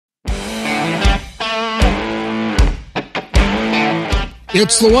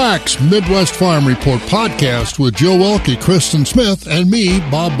It's the Wax Midwest Farm Report podcast with Jill Welke, Kristen Smith, and me,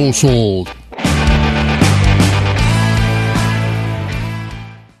 Bob Bosold.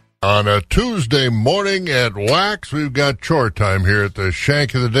 On a Tuesday morning at Wax, we've got chore time here at the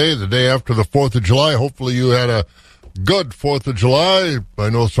Shank of the day after the 4th of July. Hopefully you had a good 4th of July. I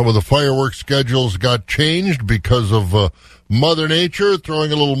know some of the fireworks schedules got changed because of Mother Nature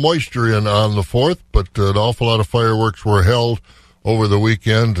throwing a little moisture in on the 4th, but an awful lot of fireworks were held over the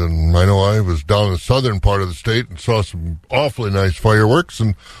weekend, and I know I was down in the southern part of the state and saw some awfully nice fireworks,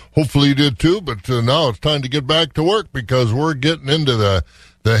 and hopefully you did too, but now it's time to get back to work because we're getting into the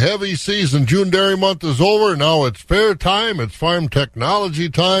heavy season. June dairy month is over. Now it's fair time. It's farm technology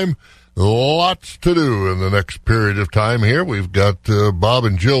time. Lots to do in the next period of time here. We've got Bob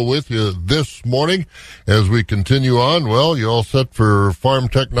and Jill with you this morning as we continue on. Well, you all set for Farm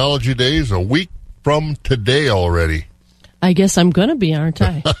Technology Days a week from today already. I guess I'm going to be, aren't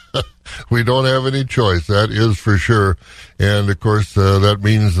I? We don't have any choice, that is for sure. And, of course, that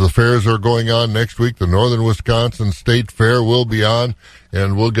means the fairs are going on next week. The Northern Wisconsin State Fair will be on,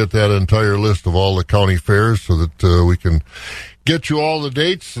 and we'll get that entire list of all the county fairs so that we can get you all the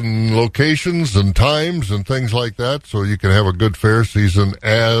dates and locations and times and things like that so you can have a good fair season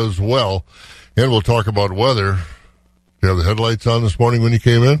as well. And we'll talk about weather. You have the headlights on this morning when you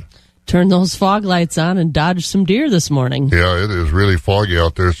came in? Turn those fog lights on and dodge some deer this morning. Yeah, it is really foggy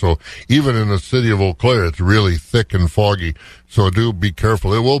out there. So even in the city of Eau Claire, it's really thick and foggy. So do be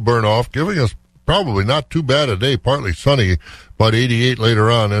careful. It will burn off, giving us probably not too bad a day. Partly sunny, about 88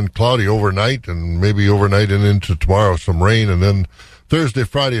 later on, and cloudy overnight, and maybe overnight and into tomorrow, some rain. And then Thursday,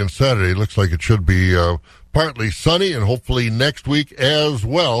 Friday, and Saturday, it looks like it should be partly sunny, and hopefully next week as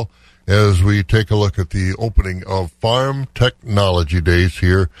well, as we take a look at the opening of Farm Technology Days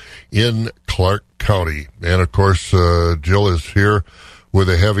here in Clark County. And, of course, Jill is here with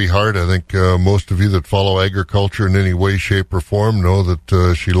a heavy heart. I think most of you that follow agriculture in any way, shape, or form know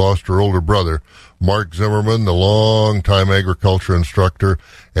that she lost her older brother, Mark Zimmerman, the longtime agriculture instructor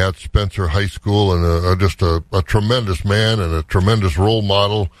at Spencer High School, and just a tremendous man and a tremendous role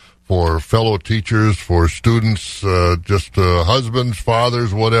model for fellow teachers, for students, just husbands,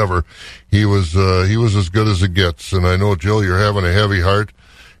 fathers, whatever. He was as good as it gets. And I know, Jill, you're having a heavy heart,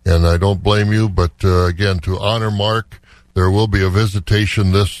 and I don't blame you. But again, to honor Mark, there will be a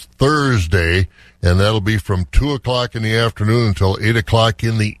visitation this Thursday, and that'll be from 2 o'clock in the afternoon until 8 o'clock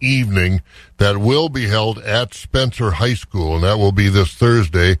in the evening. That will be held at Spencer High School, and that will be this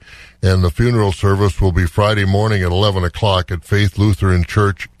Thursday. And the funeral service will be Friday morning at 11 o'clock at Faith Lutheran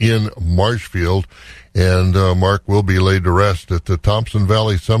Church in Marshfield. And Mark will be laid to rest at the Thompson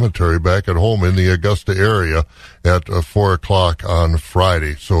Valley Cemetery back at home in the Augusta area at 4 o'clock on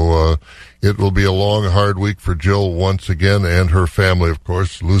Friday. So it will be a long, hard week for Jill once again, and her family, of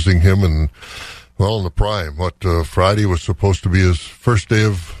course, losing him in the prime. Friday was supposed to be his first day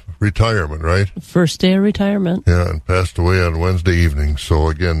of retirement, right? First day of retirement. Yeah, and passed away on Wednesday evening. So,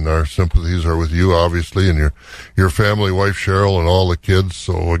 again, our sympathies are with you, obviously, and your family, wife Cheryl, and all the kids.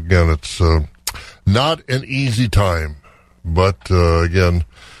 So, again, it's not an easy time. But, again,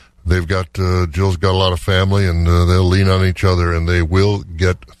 they've got Jill's got a lot of family, and they'll lean on each other, and they will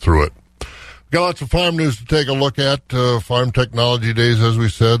get through it. Got lots of farm news to take a look at. Farm Technology Days, as we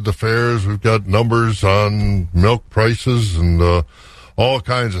said, the fairs. We've got numbers on milk prices and all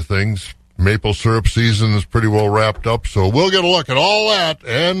kinds of things. Maple syrup season is pretty well wrapped up, so we'll get a look at all that,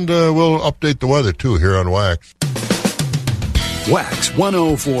 and we'll update the weather, too, here on Wax. Wax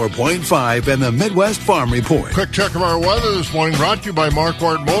 104.5 and the Midwest Farm Report. Quick check of our weather this morning brought to you by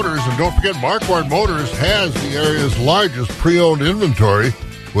Marquardt Motors. And don't forget, Marquardt Motors has the area's largest pre-owned inventory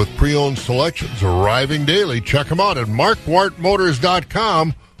with pre-owned selections arriving daily. Check them out at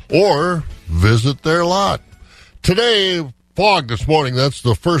marquardtmotors.com or visit their lot. Today, fog this morning. That's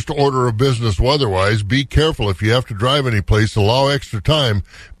the first order of business weather-wise. Be careful if you have to drive any place. Allow extra time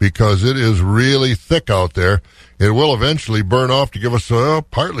because it is really thick out there. It will eventually burn off to give us a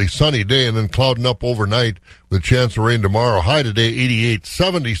partly sunny day and then clouding up overnight with a chance of rain tomorrow. High today, 88,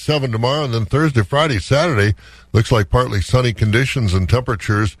 77 tomorrow, and then Thursday, Friday, Saturday, looks like partly sunny conditions and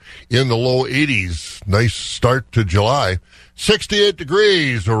temperatures in the low 80s. Nice start to July. 68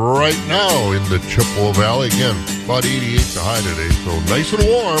 degrees right now in the Chippewa Valley. Again, about 88 the high today, so nice and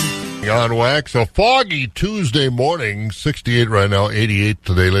warm. On Wax, a foggy Tuesday morning, 68 right now, 88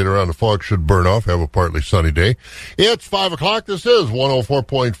 today. Later on, the fog should burn off, have a partly sunny day. It's 5 o'clock. This is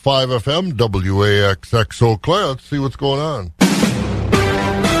 104.5 FM, WAXX Eau Claire. Let's see what's going on.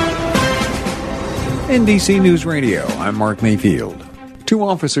 NBC News Radio, I'm Mark Mayfield. 2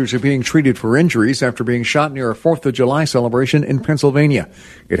 officers are being treated for injuries after being shot near a 4th of July celebration in Pennsylvania.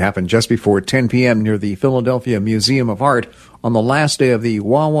 It happened just before 10 p.m. near the Philadelphia Museum of Art on the last day of the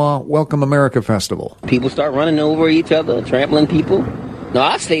Wawa Welcome America Festival. People start running over each other, trampling people. No,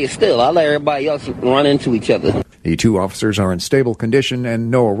 I stay still. I let everybody else run into each other. The 2 officers are in stable condition and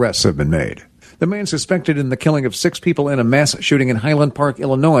no arrests have been made. The man suspected in the killing of 6 people in a mass shooting in Highland Park,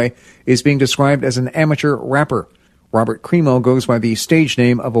 Illinois, is being described as an amateur rapper. Robert Crimo goes by the stage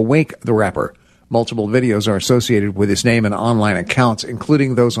name of Awake the Rapper. Multiple videos are associated with his name and online accounts,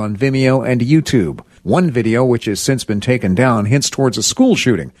 including those on Vimeo and YouTube. One video, which has since been taken down, hints towards a school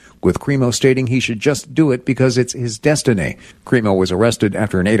shooting, with Crimo stating he should just do it because it's his destiny. Crimo was arrested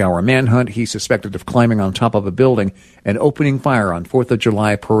after an 8-hour manhunt. He's suspected of climbing on top of a building and opening fire on 4th of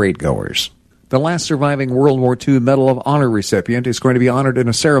July parade goers. The last surviving World War II Medal of Honor recipient is going to be honored in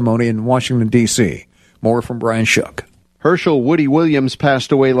a ceremony in Washington, D.C. More from Brian Shook. Herschel Woody Williams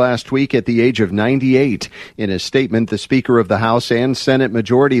passed away last week at the age of 98. In a statement, the Speaker of the House and Senate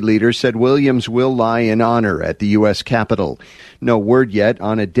Majority Leader said Williams will lie in honor at the U.S. Capitol. No word yet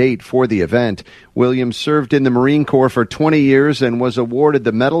on a date for the event. Williams served in the Marine Corps for 20 years and was awarded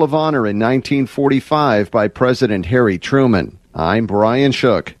the Medal of Honor in 1945 by President Harry Truman. I'm Brian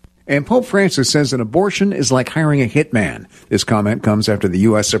Shook. And Pope Francis says an abortion is like hiring a hitman. This comment comes after the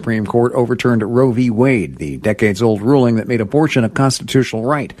U.S. Supreme Court overturned Roe v. Wade, the decades-old ruling that made abortion a constitutional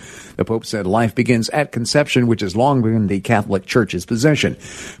right. The Pope said life begins at conception, which has long been the Catholic Church's position.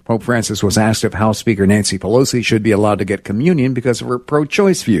 Pope Francis was asked if House Speaker Nancy Pelosi should be allowed to get communion because of her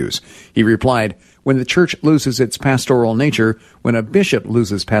pro-choice views. He replied, "When the church loses its pastoral nature, when a bishop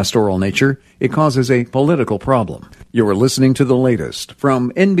loses pastoral nature, it causes a political problem." You're listening to the latest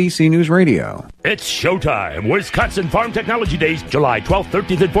from NBC News Radio. It's showtime. Wisconsin Farm Technology Days, July 12th,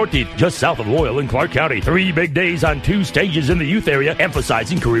 13th, and 14th, just south of Loyal in Clark County. 3 big days on 2 stages in the youth area,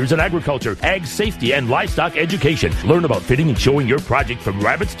 emphasizing careers in agriculture, ag safety, and livestock education. Learn about fitting and showing your project from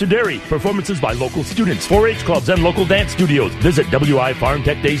rabbits to dairy. Performances by local students, 4-H clubs, and local dance studios. Visit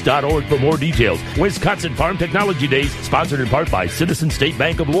wifarmtechdays.org for more details. Wisconsin Farm Technology Days, sponsored in part by Citizen State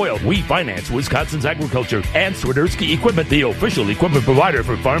Bank of Loyal. We finance Wisconsin's agriculture. And Swiderski Equipment, the official equipment provider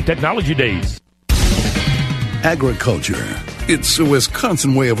for Farm Technology Days. Agriculture. It's a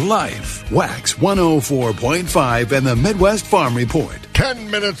Wisconsin way of life. Wax 104.5 and the Midwest Farm Report.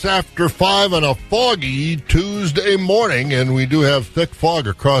 10 minutes after 5 on a foggy Tuesday morning, and we do have thick fog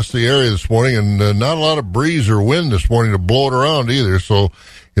across the area this morning, and not a lot of breeze or wind this morning to blow it around either, so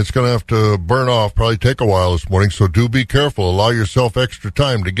it's going to have to burn off, probably take a while this morning, so do be careful. Allow yourself extra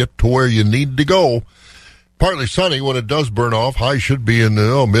time to get to where you need to go. Partly sunny when it does burn off. High should be in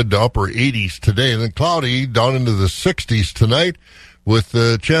the mid to upper 80s today, and then cloudy down into the 60s tonight with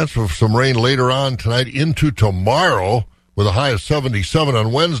the chance of some rain later on tonight into tomorrow with a high of 77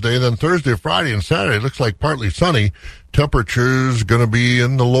 on Wednesday. Then Thursday, Friday, and Saturday looks like partly sunny. Temperatures going to be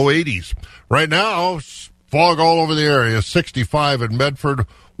in the low 80s. Right now, fog all over the area. 65 at Medford,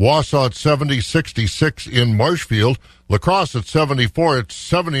 Wausau at 70, 66 in Marshfield, La Crosse at 74, it's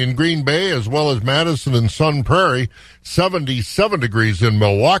 70 in Green Bay, as well as Madison and Sun Prairie, 77 degrees in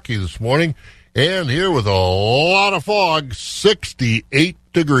Milwaukee this morning, and here with a lot of fog, 68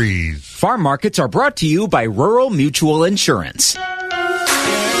 degrees. Farm markets are brought to you by Rural Mutual Insurance.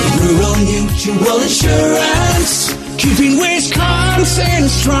 Rural Mutual Insurance, keeping Wisconsin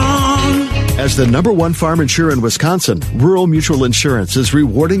strong. As the #1 farm insurer in Wisconsin, Rural Mutual Insurance is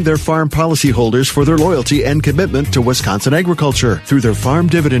rewarding their farm policyholders for their loyalty and commitment to Wisconsin agriculture through their Farm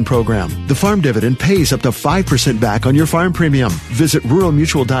Dividend program. The Farm Dividend pays up to 5% back on your farm premium. Visit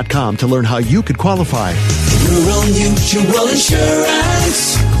ruralmutual.com to learn how you could qualify. Rural Mutual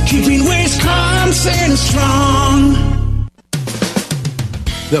Insurance, keeping Wisconsin strong.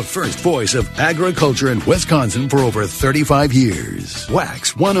 The first voice of agriculture in Wisconsin for over 35 years.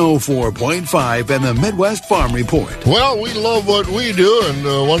 Wax 104.5 and the Midwest Farm Report. Well, we love what we do,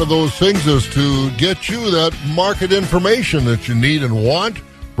 and one of those things is to get you that market information that you need and want.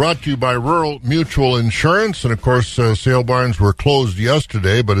 Brought to you by Rural Mutual Insurance. And, of course, sale barns were closed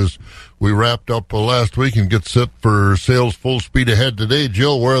yesterday, but as we wrapped up last week and get set for sales full speed ahead today,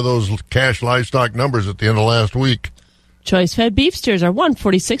 Jill, where are those cash livestock numbers at the end of last week? Choice-fed beef steers are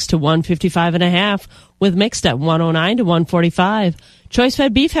 146 to 155.5, with mixed at 109 to 145.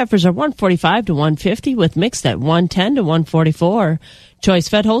 Choice-fed beef heifers are 145 to 150, with mixed at 110 to 144.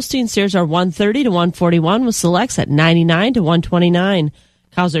 Choice-fed Holstein steers are 130 to 141, with selects at 99 to 129.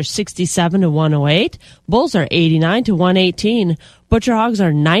 Cows are 67 to 108. Bulls are 89 to 118. Butcher hogs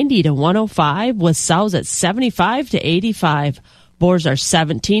are 90 to 105, with sows at 75 to 85. Boars are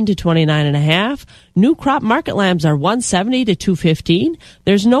 17 to 29.5. New crop market lambs are 170 to 215.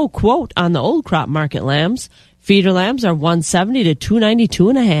 There's no quote on the old crop market lambs. Feeder lambs are 170 to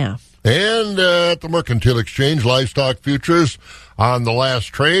 292.5. And at the Mercantile Exchange, livestock futures on the last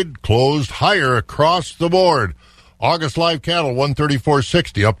trade closed higher across the board. August live cattle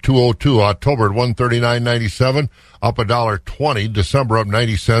 134.60 up 202. October at 139.97 up $1.20. December up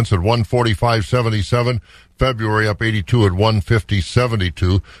 90 cents at 145.77. February up 82 at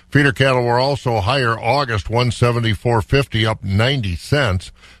 150.72. Feeder cattle were also higher. August 174.50 up 90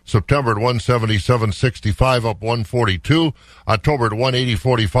 cents. September at 177.65 up 142. October at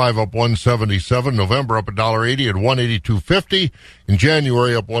 180.45 up 177. November up $1.80 at 182.50. In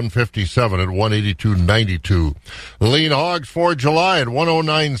January up 157 at 182.92. Lean hogs for July at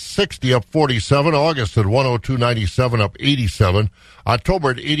 109.60 up 47. August at 102.97 up 87. October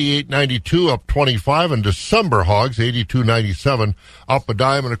at 88.92 up 25. And December hogs 82.97 up a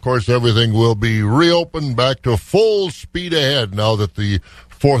dime. And of course everything will be reopened back to full speed ahead now that the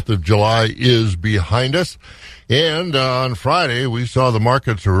 4th of July is behind us. And on Friday, we saw the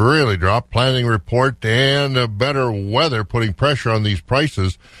markets really drop. Planting report and better weather putting pressure on these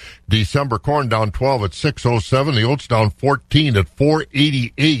prices. December corn down 12 at 607. The oats down 14 at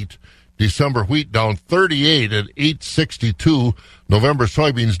 488. December wheat down 38 at 862. November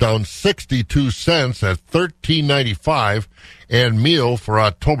soybeans down 62 cents at 13.95. And meal for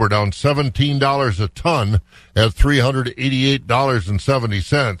October down $17 a ton at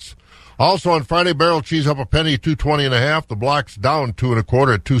 $388.70. Also on Friday, barrel cheese up a penny, 2.20.5. The blocks down 2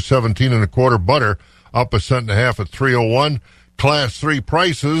 1/4 at 2.17 1/4. Butter up 1.5 cents at 3.01. Class 3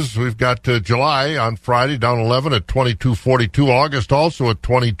 prices, we've got July on Friday down 11 at 22.42. August also at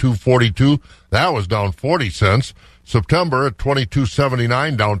 22.42. That was down 40 cents. September at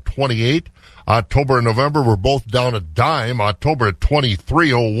 22.79, down 28. October and November were both down a dime. October at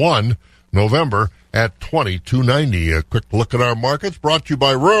 23.01. November at 22.90. A quick look at our markets brought to you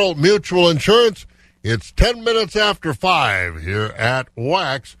by Rural Mutual Insurance. It's 10 minutes after 5 here at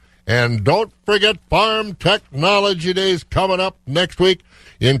Wax. And don't forget Farm Technology Days coming up next week,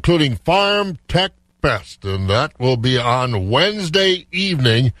 including Farm Tech Fest. And that will be on Wednesday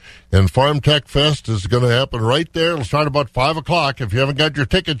evening. And Farm Tech Fest is going to happen right there. It'll start about 5 o'clock. If you haven't got your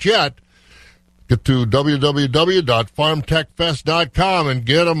tickets yet, get to www.farmtechfest.com and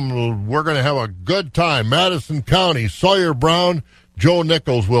get them. We're going to have a good time. Madison County, Sawyer Brown, Joe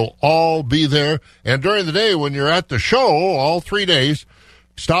Nichols will all be there. And during the day when you're at the show, all 3 days,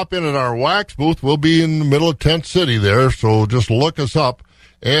 stop in at our Wax booth. We'll be in the middle of Tent City there, so just look us up.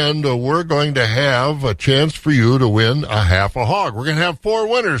 And we're going to have a chance for you to win a half a hog. We're going to have 4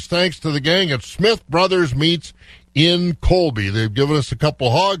 winners thanks to the gang at Smith Brothers Meats in Colby. They've given us a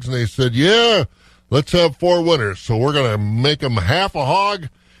couple hogs, and they said, yeah, let's have 4 winners. So we're going to make them half a hog,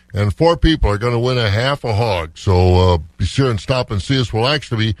 and 4 people are going to win a half a hog. So be sure and stop and see us. We'll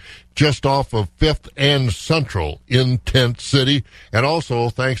actually be just off of 5th and Central in Tent City. And also,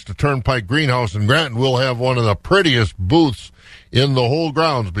 thanks to Turnpike Greenhouse in Granton, we'll have one of the prettiest booths in the whole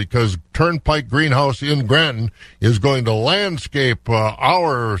grounds, because Turnpike Greenhouse in Granton is going to landscape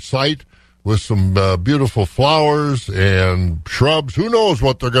our site with some beautiful flowers and shrubs. Who knows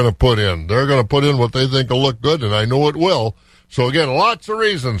what they're going to put in? They're going to put in what they think will look good, and I know it will. So again, lots of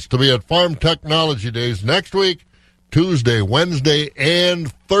reasons to be at Farm Technology Days next week, Tuesday, Wednesday,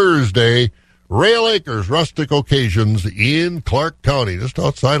 and Thursday. Rail Acres Rustic Occasions in Clark County, just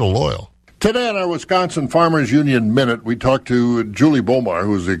outside of Loyal. Today on our Wisconsin Farmers Union Minute, we talked to Julie Bomar,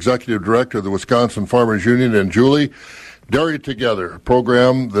 who is the Executive Director of the Wisconsin Farmers Union. And Julie, Dairy Together, a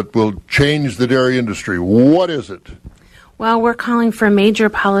program that will change the dairy industry. What is it? Well, we're calling for major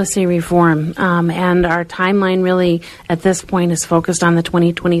policy reform, and our timeline really at this point is focused on the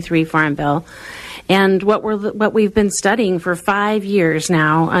 2023 Farm Bill. And what we've been studying for 5 years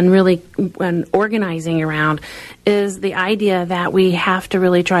now and organizing around is the idea that we have to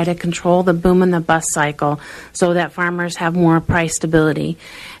really try to control the boom and the bust cycle so that farmers have more price stability.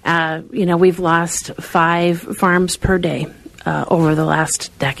 We've lost 5 farms per day over the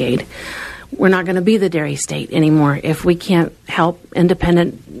last decade. We're not going to be the dairy state anymore if we can't help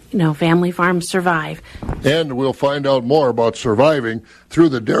independent, family farms survive. And we'll find out more about surviving through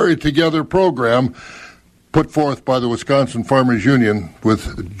the Dairy Together program put forth by the Wisconsin Farmers Union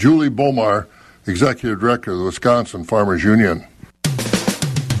with Julie Bomar, Executive Director of the Wisconsin Farmers Union.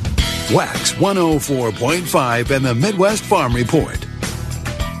 Wax 104.5 and the Midwest Farm Report.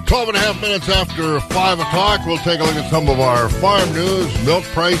 12 and a half minutes after 5 o'clock, we'll take a look at some of our farm news, milk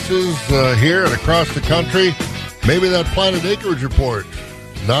prices here and across the country. Maybe that planted acreage report,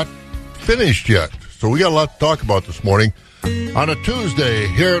 not finished yet. So we got a lot to talk about this morning. on a Tuesday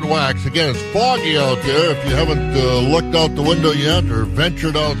here at Wax. Again, it's foggy out there. If you haven't looked out the window yet or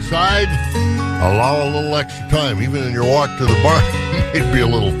ventured outside, allow a little extra time. Even in your walk to the bar, it may be a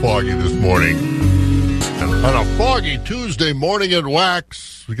little foggy this morning. And on a foggy Tuesday morning at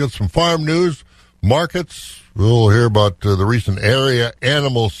Wax, we got some farm news, markets. We'll hear about the recent Area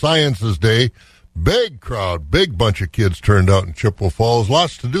Animal Sciences Day. Big crowd, big bunch of kids turned out in Chippewa Falls.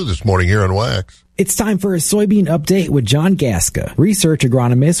 Lots to do this morning here on Wax. It's time for a soybean update with John Gaska, research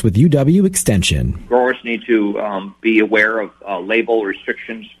agronomist with UW Extension. Growers need to be aware of label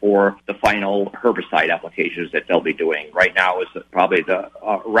restrictions for the final herbicide applications that they'll be doing. Right now is probably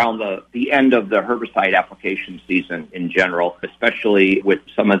around the end of the herbicide application season in general, especially with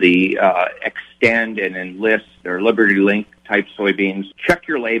some of the Extend and Enlist or Liberty Link type soybeans. Check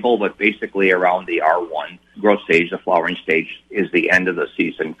your label, but basically around the R1 growth stage, the flowering stage, is the end of the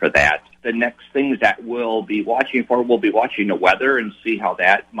season for that. The next things that we'll be watching the weather and see how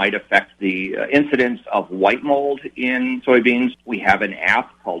that might affect the incidence of white mold in soybeans. We have an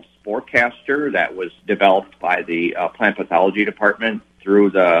app called Sporecaster that was developed by the plant pathology department through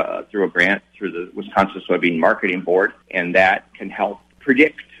a grant through the Wisconsin Soybean Marketing Board, and that can help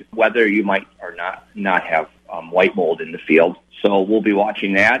predict whether you might or not have white mold in the field. So we'll be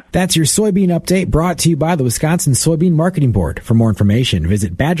watching that. That's your soybean update brought to you by the Wisconsin Soybean Marketing Board. For more information,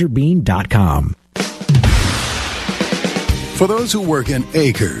 visit badgerbean.com. For those who work in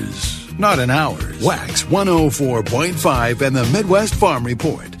acres, not in hours, Wax 104.5 and the Midwest Farm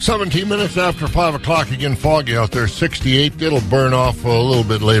Report. 17 minutes after 5 o'clock, again foggy out there, 68. It'll burn off a little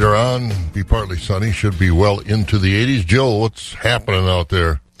bit later on. Be partly sunny, should be well into the 80s. Jill, what's happening out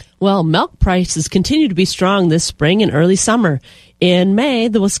there? Well, milk prices continue to be strong this spring and early summer. In May,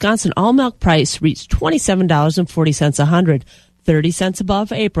 the Wisconsin all-milk price reached $27.40 a hundred, 30 cents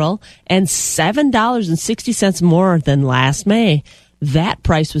above April, and $7.60 more than last May. That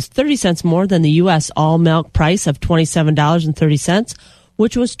price was 30 cents more than the U.S. all-milk price of $27.30,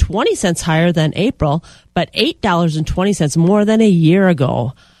 which was 20 cents higher than April, but $8.20 more than a year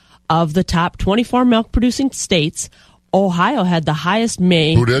ago. Of the top 24 milk-producing states, Ohio had the highest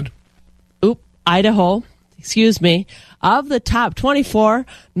May. Who did? Idaho. Excuse me. Of the top 24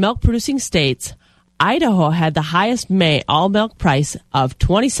 milk-producing states, Idaho had the highest May all-milk price of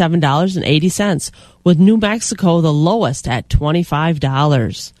 $27.80, with New Mexico the lowest at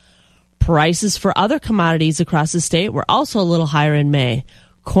 $25. Prices for other commodities across the state were also a little higher in May.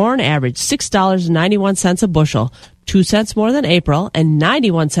 Corn averaged $6.91 a bushel, 2 cents more than April, and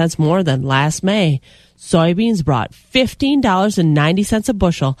 91 cents more than last May. Soybeans brought $15.90 a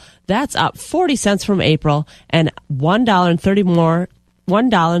bushel. That's up 40 cents from April and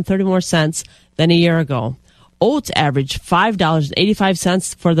 $1.30 more cents than a year ago. Oats averaged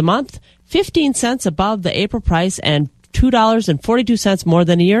 $5.85 for the month, 15 cents above the April price and $2.42 more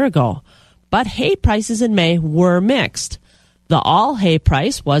than a year ago. But hay prices in May were mixed. The all hay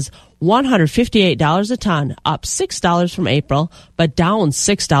price was $158 a ton, up $6 from April, but down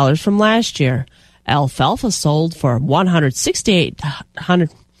 $6 from last year. Alfalfa sold for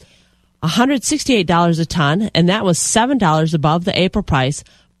 $168 a ton, and that was $7 above the April price,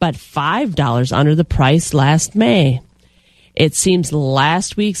 but $5 under the price last May. It seems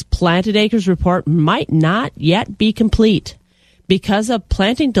last week's planted acres report might not yet be complete. Because of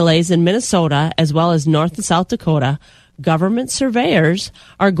planting delays in Minnesota as well as North and South Dakota, government surveyors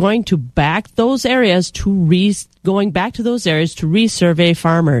are going back to those areas to resurvey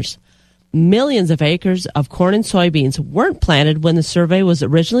farmers. Millions of acres of corn and soybeans weren't planted when the survey was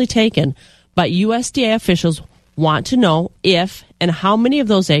originally taken, but USDA officials want to know if and how many of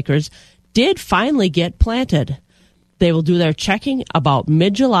those acres did finally get planted. They will do their checking about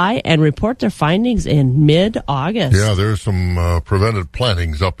mid-July and report their findings in mid-August. Yeah, there's some prevented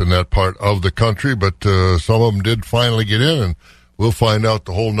plantings up in that part of the country, but some of them did finally get in, and we'll find out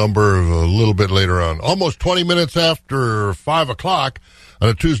the whole number a little bit later on. Almost 20 minutes after 5 o'clock on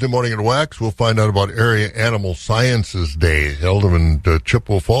a Tuesday morning at Wax, we'll find out about Area Animal Sciences Day, held in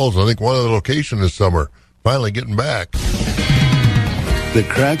Chippewa Falls. I think one of the locations this summer. Finally getting back. The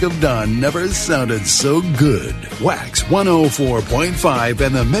crack of dawn never sounded so good. Wax 104.5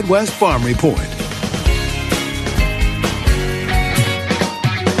 and the Midwest Farm Report.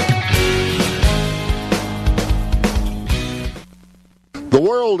 The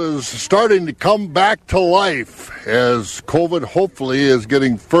world is starting to come back to life as COVID hopefully is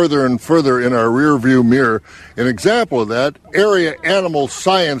getting further and further in our rearview mirror. An example of that, Area Animal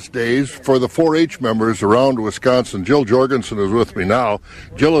Science Days for the 4-H members around Wisconsin. Jill Jorgensen is with me now.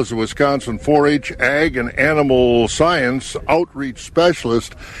 Jill is a Wisconsin 4-H Ag and Animal Science Outreach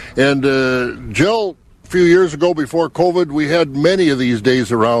Specialist. And Jill, few years ago before COVID, we had many of these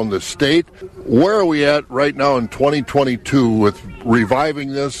days around the state. Where are we at right now in 2022 with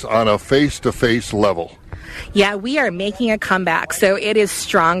reviving this on a face-to-face level? Yeah, we are making a comeback, so it is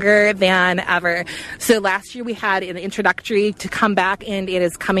stronger than ever. So last year we had an introductory to come back, and it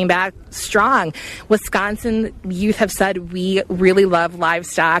is coming back strong. Wisconsin youth have said we really love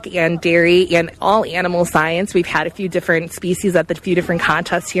livestock and dairy and all animal science. We've had a few different species at the few different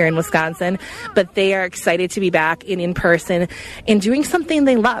contests here in Wisconsin, but they are excited to be back in person and doing something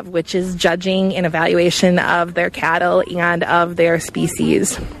they love, which is judging and evaluation of their cattle and of their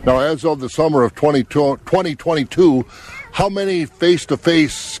species. Now, as of the summer of 2022, how many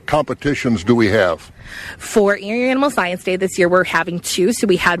face-to-face competitions do we have? For Erie Animal Science Day this year, we're having 2. So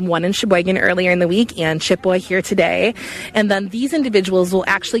we had one in Sheboygan earlier in the week and Chippewa here today. And then these individuals will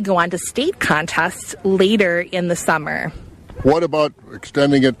actually go on to state contests later in the summer. What about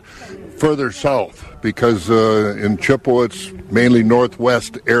extending it further south? Because in Chippewa, it's mainly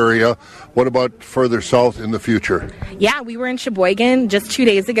northwest area. What about further south in the future? Yeah, we were in Sheboygan just 2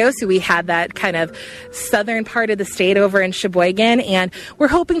 days ago, so we had that kind of southern part of the state over in Sheboygan, and we're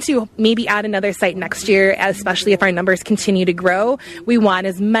hoping to maybe add another site next year, especially if our numbers continue to grow. We want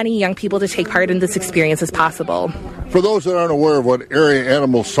as many young people to take part in this experience as possible. For those that aren't aware of what Area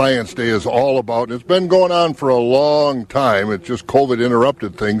Animal Science Day is all about, and it's been going on for a long time, it's just COVID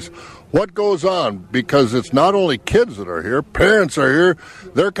interrupted things. What goes on? Because it's not only kids that are here, parents are here.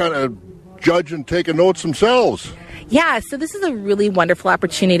 They're kind of judging, taking notes themselves. Yeah, so this is a really wonderful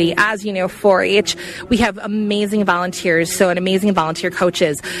opportunity. As you know, 4-H, we have amazing volunteers, and amazing volunteer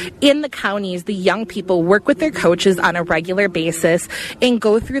coaches. In the counties, the young people work with their coaches on a regular basis and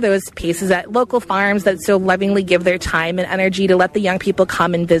go through those paces at local farms that so lovingly give their time and energy to let the young people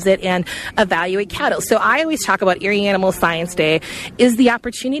come and visit and evaluate cattle. So I always talk about Erie Animal Science Day is the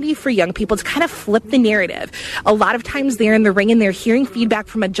opportunity for young people to kind of flip the narrative. A lot of times they're in the ring and they're hearing feedback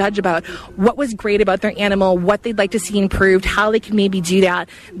from a judge about what was great about their animal, what they'd like to see improved, how they can maybe do that.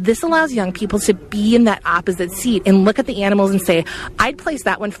 This allows young people to be in that opposite seat and look at the animals and say, I'd place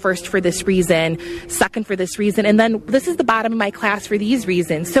that one first for this reason, second for this reason, and then this is the bottom of my class for these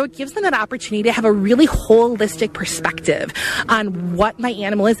reasons. So it gives them that opportunity to have a really holistic perspective on what my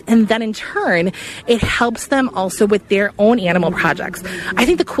animal is, and then in turn, it helps them also with their own animal projects. I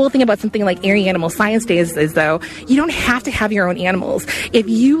think the cool thing about something like Erie Animal Science Day is though, you don't have to have your own animals. If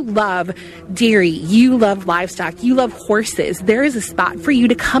you love dairy, you love livestock, you love horses, there is a spot for you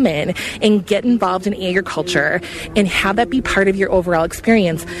to come in and get involved in agriculture and have that be part of your overall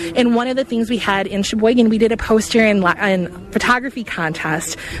experience. And one of the things we had in Sheboygan, we did a poster and photography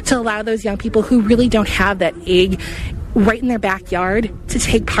contest to allow those young people who really don't have that egg right in their backyard to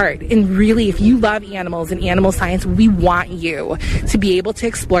take part. And really, if you love animals and animal science, we want you to be able to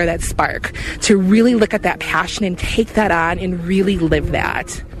explore that spark, to really look at that passion and take that on and really live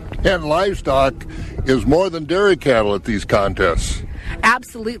that. And livestock is more than dairy cattle at these contests.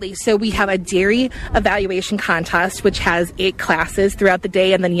 Absolutely. So we have a dairy evaluation contest, which has 8 classes throughout the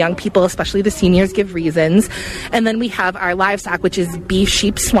day, and then young people, especially the seniors, give reasons. And then we have our livestock, which is beef,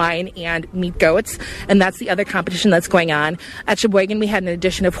 sheep, swine, and meat goats, and that's the other competition that's going on. At Sheboygan, we had an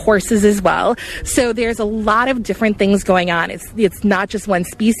addition of horses as well. So there's a lot of different things going on. It's not just one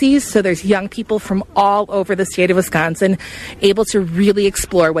species, so there's young people from all over the state of Wisconsin able to really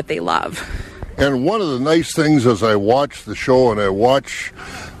explore what they love. And one of the nice things as I watch the show and I watch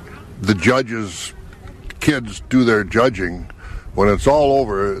the judges, kids do their judging, when it's all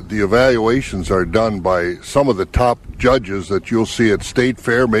over, the evaluations are done by some of the top judges that you'll see at State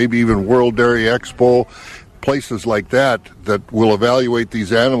Fair, maybe even World Dairy Expo, places like that will evaluate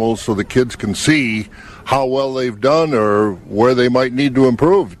these animals so the kids can see how well they've done or where they might need to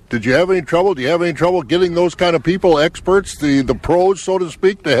improve. Did you have any trouble? Do you have any trouble getting those kind of people, experts, the pros, so to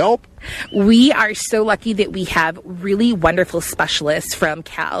speak, to help? We are so lucky that we have really wonderful specialists from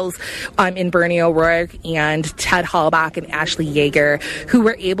CALS in Bernie O'Rourke and Ted Hallbach and Ashley Yeager, who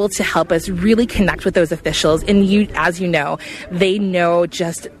were able to help us really connect with those officials. And as you know, they know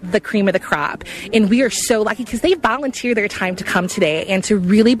just the cream of the crop. And we are so lucky because they volunteer their time to come today and to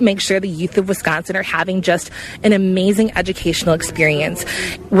really make sure the youth of Wisconsin are having just an amazing educational experience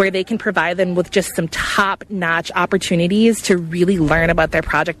where they can provide them with just some top-notch opportunities to really learn about their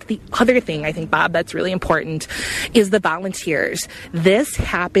project. The other thing, I think, Bob, that's really important is the volunteers. This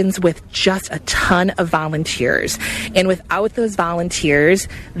happens with just a ton of volunteers. And without those volunteers,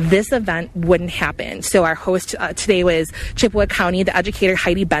 this event wouldn't happen. So our host today was Chippewa County, the educator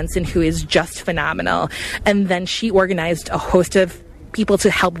Heidi Benson, who is just phenomenal. And then she organized a host of people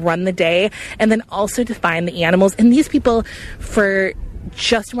to help run the day and then also to find the animals. And these people, for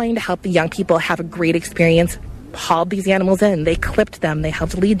just wanting to help the young people have a great experience, hauled these animals in. They clipped them. They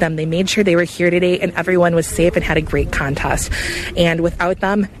helped lead them. They made sure they were here today, and everyone was safe and had a great contest. And without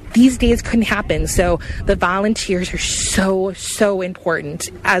them, these days couldn't happen. So the volunteers are so important,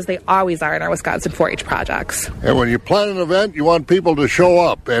 as they always are in our Wisconsin 4-H projects. And when you plan an event, you want people to show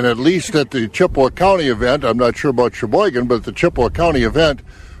up. And at least at the Chippewa County event, I'm not sure about Sheboygan, but at the Chippewa County event,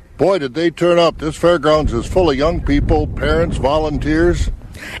 boy, did they turn up. This fairgrounds is full of young people, parents, volunteers.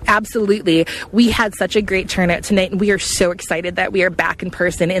 Absolutely. We had such a great turnout tonight, and we are so excited that we are back in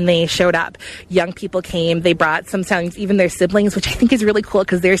person, and they showed up. Young people came. They brought sometimes even their siblings, which I think is really cool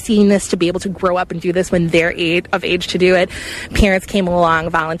because they're seeing this to be able to grow up and do this when they're of age to do it. Parents came along,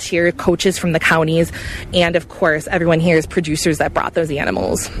 volunteer coaches from the counties, and of course, everyone here is producers that brought those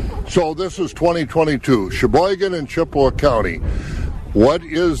animals. So this is 2022, Sheboygan and Chippewa County. What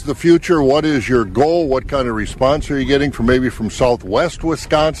is the future? What is your goal? What kind of response are you getting from Southwest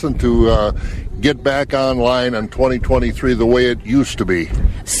Wisconsin to get back online in 2023 the way it used to be?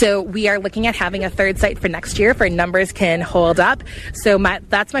 So we are looking at having a third site for next year if our numbers can hold up. So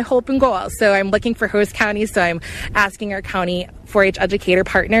that's my hope and goal. So I'm looking for host counties. So I'm asking our county 4-H educator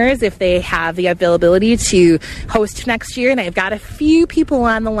partners if they have the availability to host next year. And I've got a few people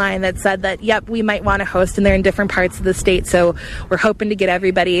on the line that said that, yep, we might want to host, and they're in different parts of the state. So we're hoping to get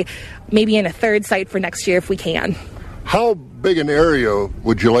everybody maybe in a third site for next year if we can. How big an area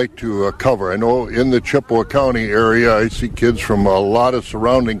would you like to cover? I know in the Chippewa County area, I see kids from a lot of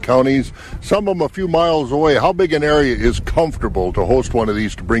surrounding counties, some of them a few miles away. How big an area is comfortable to host one of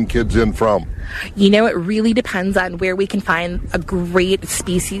these to bring kids in from? You know, it really depends on where we can find a great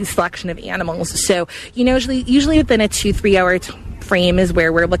species selection of animals. So, you know, usually within a 2-3 hour frame is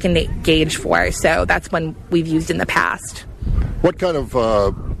where we're looking to gauge for. So that's one we've used in the past. What kind of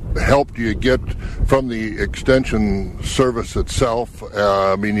help do you get from the extension service itself?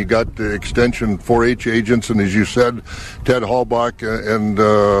 I mean, you got the extension 4-H agents, and as you said, Ted Hallbach and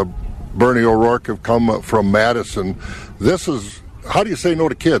Bernie O'Rourke have come from Madison. How do you say no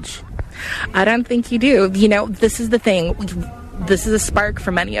to kids? I don't think you do. You know, this is the thing. This is a spark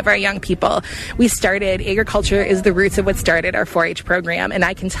for many of our young people. Agriculture is the roots of what started our 4-H program, and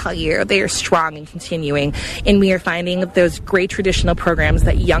I can tell you they are strong and continuing, and we are finding those great traditional programs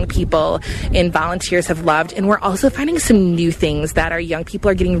that young people and volunteers have loved, and we're also finding some new things that our young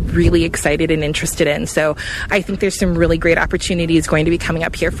people are getting really excited and interested in. So I think there's some really great opportunities going to be coming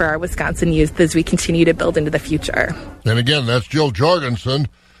up here for our Wisconsin youth as we continue to build into the future. And again, that's Jill Jorgensen,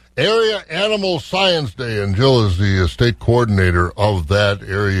 Area Animal Science Day, and Jill is the state coordinator of that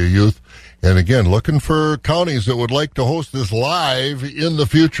area youth. And again, looking for counties that would like to host this live in the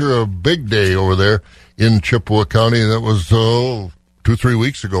future, a big day over there in Chippewa County. That was 2-3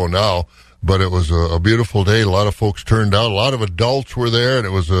 weeks ago now, but it was a beautiful day. A lot of folks turned out. A lot of adults were there, and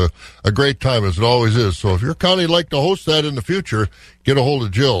it was a great time, as it always is. So if your county would like to host that in the future, get a hold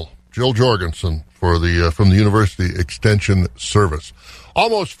of Jill Jorgensen from the University Extension Service.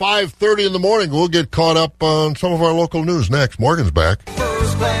 Almost 5:30 in the morning. We'll get caught up on some of our local news next. Morgan's back.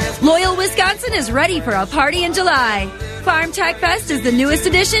 Loyal, Wisconsin is ready for a party in July. Farm Tech Fest is the newest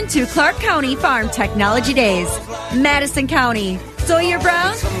addition to Clark County Farm Technology Days. Madison County, Sawyer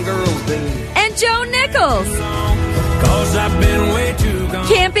Brown, and Joe Nichols.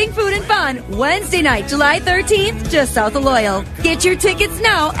 Camping, food, and fun, Wednesday night, July 13th, just south of Loyal. Get your tickets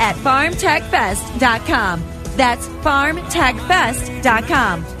now at farmtechfest.com. That's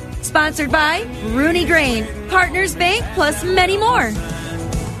farmtechfest.com. Sponsored by Rooney Grain, Partners Bank, plus many more.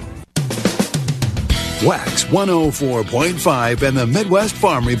 Wax 104.5 and the Midwest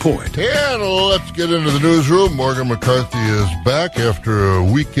Farm Report. And let's get into the newsroom. Morgan McCarthy is back after a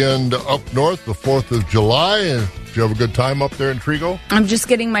weekend up north, the 4th of July. Did you have a good time up there in Trigo? I'm just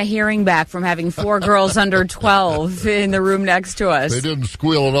getting my hearing back from having 4 girls under 12 in the room next to us. They didn't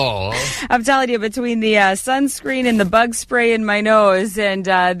squeal at all, huh? I'm telling you, between the sunscreen and the bug spray in my nose and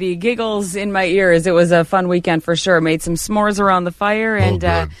the giggles in my ears, it was a fun weekend for sure. Made some s'mores around the fire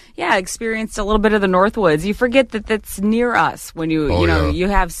and, experienced a little bit of the Northwoods. You forget that that's near us when you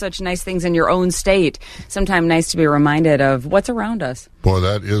have such nice things in your own state. Sometimes nice to be reminded of what's around us. Boy,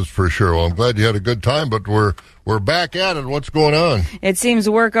 that is for sure. Well, I'm glad you had a good time, but we're back at it. What's going on? It seems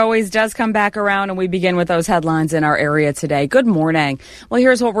work always does come back around, and we begin with those headlines in our area today. Good morning. Well,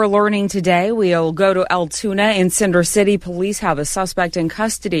 here's what we're learning today. We'll go to Altoona in Cinder City. Police have a suspect in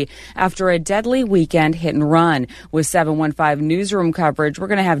custody after a deadly weekend hit and run. With 715 newsroom coverage, we're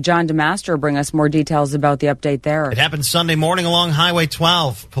going to have John DeMaster bring us more details about the update there. It happened Sunday morning along Highway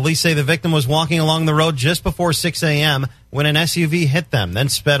 12. Police say the victim was walking along the road just before 6 a.m. when an SUV hit them, then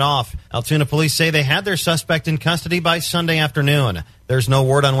sped off. Altoona police say they had their suspect in custody by Sunday afternoon. There's no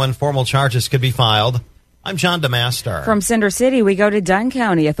word on when formal charges could be filed. I'm John DeMaster. From Cinder City, we go to Dunn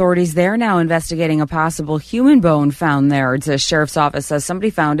County. Authorities there now investigating a possible human bone found there. The sheriff's office says somebody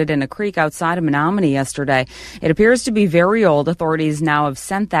found it in a creek outside of Menominee yesterday. It appears to be very old. Authorities now have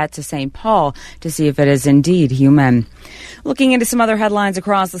sent that to St. Paul to see if it is indeed human. Looking into some other headlines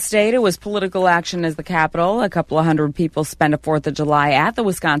across the state, it was political action as the Capitol. A couple of hundred people spent a 4th of July at the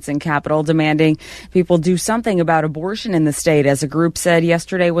Wisconsin Capitol demanding people do something about abortion in the state. As a group said,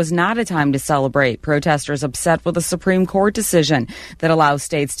 yesterday was not a time to celebrate. Protesters upset with a Supreme Court decision that allows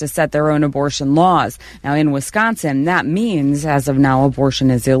states to set their own abortion laws. Now, in Wisconsin, that means, as of now, abortion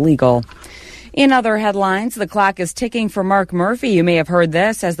is illegal. In other headlines, the clock is ticking for Mark Murphy. You may have heard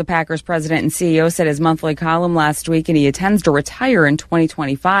this as the Packers president and CEO said his monthly column last week, and he intends to retire in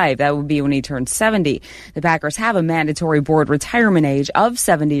 2025. That would be when he turns 70. The Packers have a mandatory board retirement age of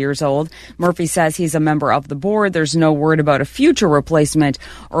 70 years old. Murphy says he's a member of the board. There's no word about a future replacement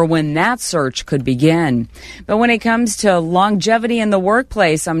or when that search could begin. But when it comes to longevity in the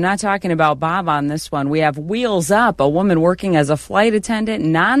workplace, I'm not talking about Bob on this one. We have Wheels Up, a woman working as a flight attendant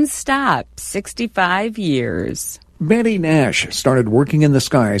nonstop. 65 years. Betty Nash started working in the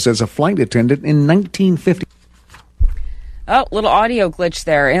skies as a flight attendant in 1950. Oh, little audio glitch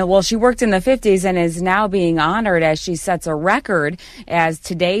there. Well, she worked in the 50s and is now being honored as she sets a record, as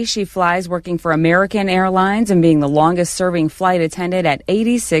today she flies working for American Airlines and being the longest serving flight attendant at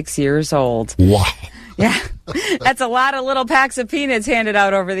 86 years old. Wow. Yeah, that's a lot of little packs of peanuts handed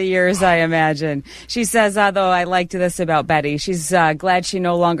out over the years, I imagine. She says, though, I liked this about Betty. She's glad she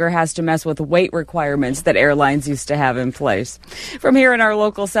no longer has to mess with weight requirements that airlines used to have in place. From here in our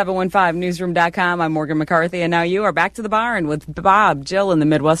local 715newsroom.com, I'm Morgan McCarthy, and now you are back to the barn with Bob, Jill, and the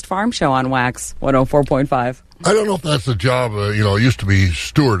Midwest Farm Show on Wax 104.5. I don't know if that's a job, it used to be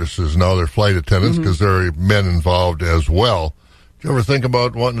stewardesses. Now they're flight attendants because there are men involved as well. Did you ever think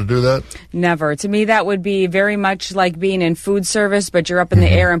about wanting to do that? Never. To me, that would be very much like being in food service, but you're up in the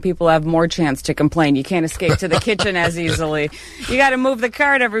air and people have more chance to complain. You can't escape to the kitchen as easily. You got to move the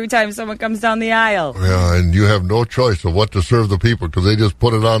cart every time someone comes down the aisle. Yeah, and you have no choice of what to serve the people because they just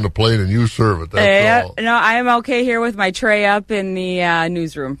put it on the plate and you serve it. That's all. No, I am okay here with my tray up in the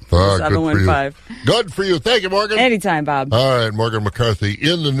newsroom. 715. Good for you. Thank you, Morgan. Anytime, Bob. All right, Morgan McCarthy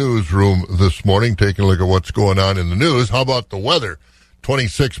in the newsroom this morning, taking a look at what's going on in the news. How about the weather?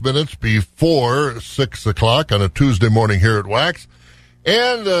 26 minutes before 6 o'clock on a Tuesday morning here at Wax.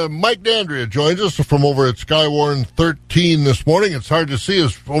 And Mike D'Andrea joins us from over at Skywarn 13 this morning. It's hard to see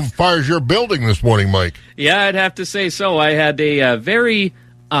as far as your building this morning, Mike. Yeah, I'd have to say so. I had a very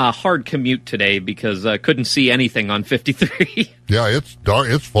hard commute today because I couldn't see anything on 53. Yeah, it's dark.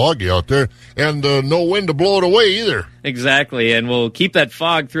 It's foggy out there. And no wind to blow it away either. Exactly, and we'll keep that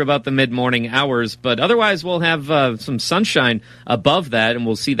fog through about the mid-morning hours, but otherwise we'll have some sunshine above that, and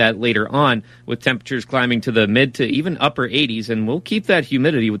we'll see that later on with temperatures climbing to the mid to even upper 80s, and we'll keep that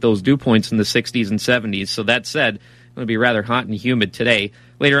humidity with those dew points in the 60s and 70s. So that said, it's going to be rather hot and humid today.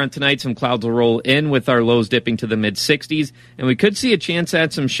 Later on tonight, some clouds will roll in with our lows dipping to the mid-60s, and we could see a chance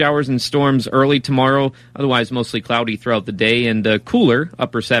at some showers and storms early tomorrow, otherwise mostly cloudy throughout the day, and cooler,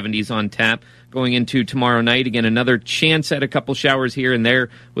 upper 70s on tap. Going into tomorrow night, again, another chance at a couple showers here and there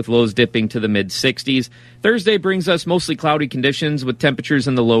with lows dipping to the mid-60s. Thursday brings us mostly cloudy conditions with temperatures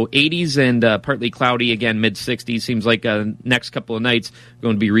in the low 80s and partly cloudy, again, mid-60s. Seems like next couple of nights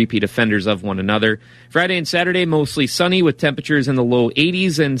going to be repeat offenders of one another. Friday and Saturday, mostly sunny with temperatures in the low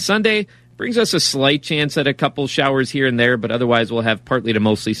 80s. And Sunday brings us a slight chance at a couple showers here and there, but otherwise we'll have partly to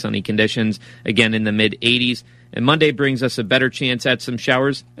mostly sunny conditions, again, in the mid-80s. And Monday brings us a better chance at some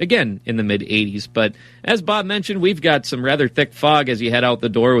showers, again, in the mid-80s. But as Bob mentioned, we've got some rather thick fog as you head out the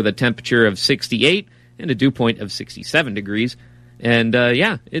door with a temperature of 68 and a dew point of 67 degrees. And,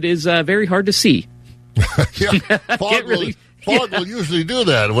 it is very hard to see. Fog will usually do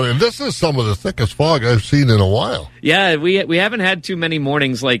that. This is some of the thickest fog I've seen in a while. Yeah, we haven't had too many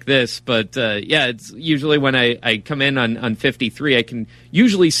mornings like this, but it's usually when I come in on 53, I can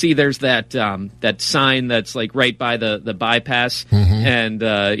usually see there's that sign that's like right by the bypass, and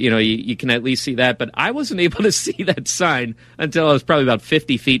you can at least see that. But I wasn't able to see that sign until I was probably about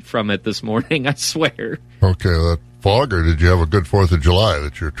 50 feet from it this morning. I swear. Okay, that fog, or did you have a good 4th of July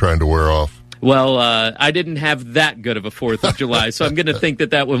that you're trying to wear off? Well, I didn't have that good of a 4th of July, so I'm going to think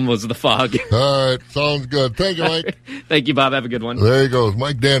that one was the fog. All right, sounds good. Thank you, Mike. Thank you, Bob. Have a good one. There he goes.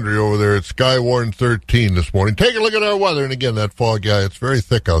 Mike Dandry over there at Skywarn 13 this morning. Take a look at our weather. And again, that fog, it's very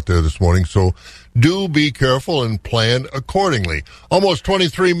thick out there this morning, so do be careful and plan accordingly. Almost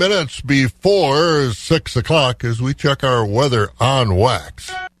 23 minutes before 6 o'clock as we check our weather on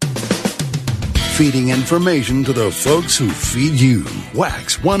Wax. Feeding information to the folks who feed you.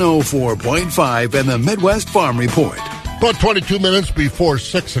 Wax 104.5 and the Midwest Farm Report. About 22 minutes before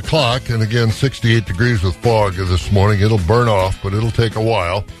 6 o'clock, and again, 68 degrees with fog this morning. It'll burn off, but it'll take a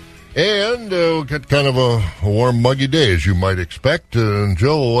while. And we'll get kind of a warm, muggy day, as you might expect. And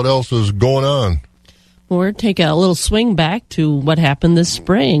Jill, what else is going on? We're taking a little swing back to what happened this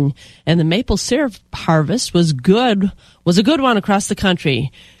spring. And the maple syrup harvest was a good one across the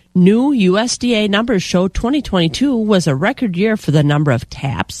country. New USDA numbers show 2022 was a record year for the number of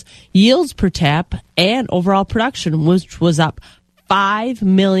taps, yields per tap, and overall production, which was up 5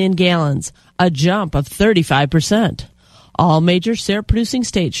 million gallons, a jump of 35%. All major syrup-producing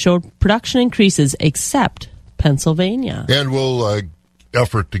states showed production increases except Pennsylvania. And we'll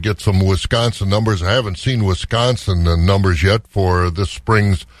effort to get some Wisconsin numbers. I haven't seen Wisconsin numbers yet for this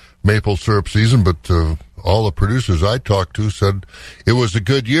spring's maple syrup season, but all the producers I talked to said it was a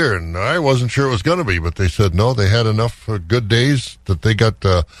good year, and I wasn't sure it was going to be, but they said no, they had enough good days that they got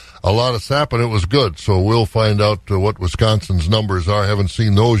a lot of sap, and it was good. So we'll find out what Wisconsin's numbers are. I haven't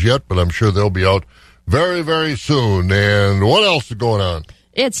seen those yet, but I'm sure they'll be out very, very soon. And what else is going on?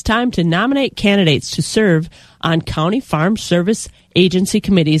 It's time to nominate candidates to serve on county farm service agency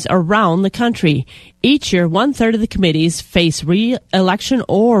committees around the country. Each year, 1/3 of the committees face re-election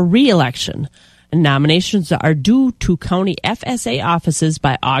or re-election. Nominations are due to county FSA offices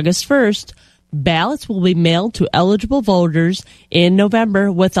by August 1st. Ballots will be mailed to eligible voters in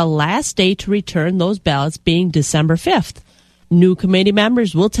November, with the last day to return those ballots being December 5th. New committee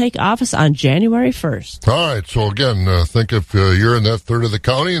members will take office on January 1st. All right, so again, think if you're in that third of the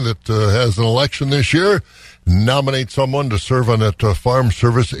county that has an election this year, nominate someone to serve on that Farm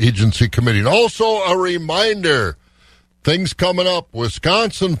Service Agency Committee. And also a reminder, things coming up.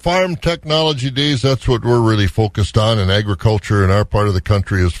 Wisconsin Farm Technology Days, that's what we're really focused on, and agriculture in our part of the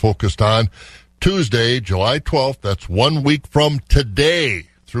country is focused on. Tuesday, July 12th, that's 1 week from today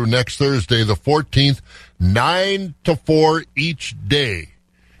through next Thursday, the 14th, 9 to 4 each day.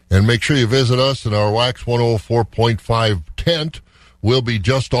 And make sure you visit us in our Wax 104.5 tent. We'll be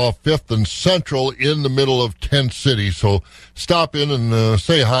just off 5th and Central in the middle of Tent City. So stop in and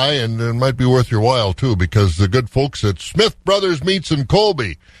say hi, and it might be worth your while, too, because the good folks at Smith Brothers Meats in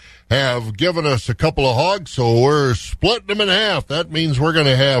Colby have given us a couple of hogs, so we're splitting them in half. That means we're going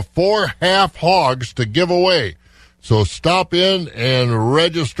to have 4 half hogs to give away. So stop in and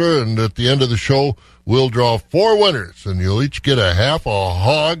register, and at the end of the show, we'll draw 4 winners, and you'll each get a half a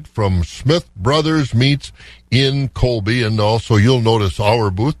hog from Smith Brothers Meats in Colby. And also you'll notice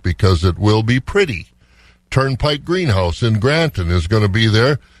our booth because it will be pretty. Turnpike Greenhouse in Granton is going to be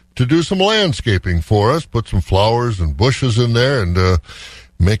there to do some landscaping for us, put some flowers and bushes in there and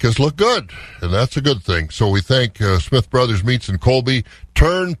make us look good. And that's a good thing. So we thank Smith Brothers Meats in Colby,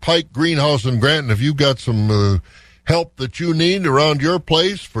 Turnpike Greenhouse in Granton. If you've got some help that you need around your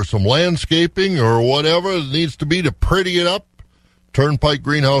place for some landscaping or whatever it needs to be to pretty it up, Turnpike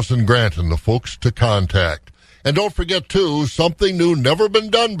Greenhouse in Granton, the folks to contact. And don't forget, too, something new, never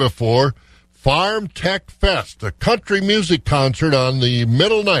been done before, Farm Tech Fest, a country music concert on the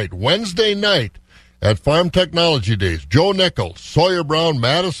middle night, Wednesday night, at Farm Technology Days. Joe Nichols, Sawyer Brown,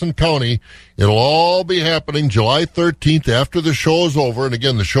 Madison County. It'll all be happening July 13th after the show is over. And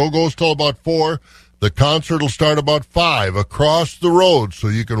again, the show goes till about 4. The concert will start about 5 across the road. So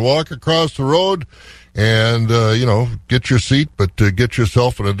you can walk across the road and, get your seat, but get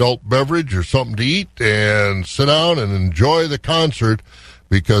yourself an adult beverage or something to eat and sit down and enjoy the concert,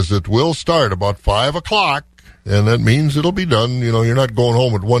 because it will start about 5 o'clock, and that means it'll be done. You're not going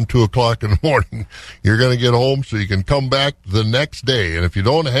home at 1, 2 o'clock in the morning. You're going to get home so you can come back the next day. And if you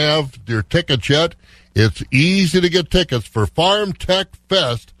don't have your tickets yet, it's easy to get tickets for Farm Tech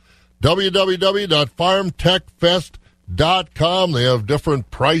Fest. www.farmtechfest.com. They have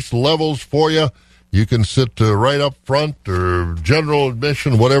different price levels for you. You can sit right up front or general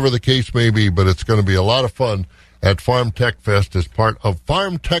admission, whatever the case may be, but it's going to be a lot of fun at Farm Tech Fest as part of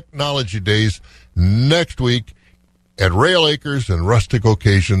Farm Technology Days next week at Rail Acres and Rustic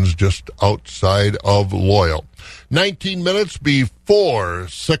Occasions just outside of Loyal. 19 minutes before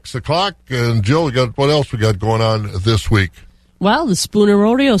 6 o'clock. And Jill, what else we got going on this week? Well, the Spooner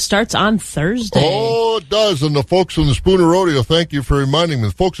Rodeo starts on Thursday. Oh, Oh, it does. And the folks from the Spooner Rodeo, thank you for reminding me.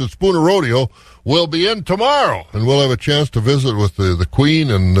 The folks at Spooner Rodeo will be in tomorrow, and we'll have a chance to visit with the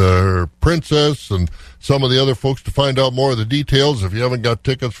Queen and her princess and some of the other folks to find out more of the details. If you haven't got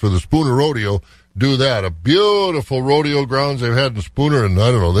tickets for the Spooner Rodeo, do that. A beautiful rodeo grounds they've had in Spooner, and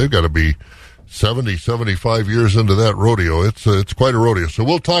I don't know, they've got to be 70, 75 years into that rodeo. It's quite a rodeo. So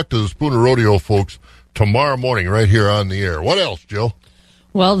we'll talk to the Spooner Rodeo folks tomorrow morning right here on the air. What else, Jill?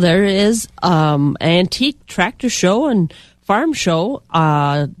 Well, there is antique tractor show and farm show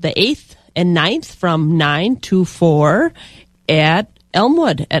the 8th and 9th from 9 to 4 at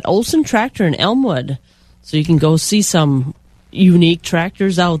Elmwood, at Olson Tractor in Elmwood. So you can go see some unique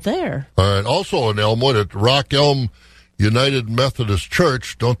tractors out there. All right. Also in Elmwood at Rock Elm United Methodist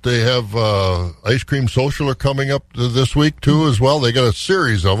Church, don't they have ice cream social are coming up this week too as well? They got a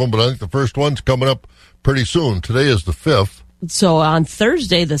series of them, but I think the first one's coming up pretty soon. Today is the 5th. So on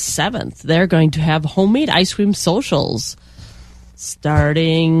Thursday the 7th, they're going to have homemade ice cream socials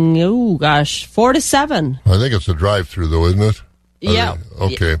starting, 4 to 7. I think it's a drive-through though, isn't it? Yeah.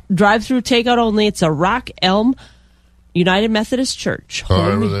 Okay. Drive-through, takeout only. It's a Rock Elm United Methodist Church.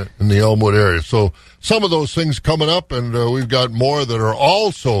 All right, in the Elmwood area. So some of those things coming up, and we've got more that are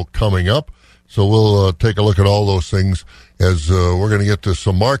also coming up. So we'll take a look at all those things as we're going to get to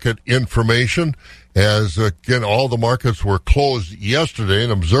some market information. As, again, all the markets were closed yesterday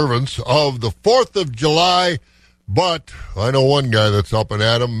in observance of the 4th of July. But I know one guy that's up and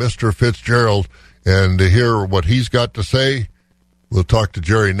at 'em, Mr. Fitzgerald, and to hear what he's got to say, we'll talk to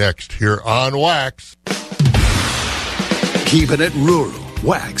Jerry next here on Wax. Keeping it rural.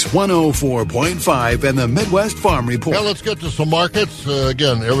 Wax 104.5 and the Midwest Farm Report. Now let's get to some markets.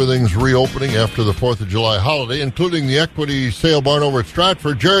 Again, everything's reopening after the 4th of July holiday, including the equity sale barn over at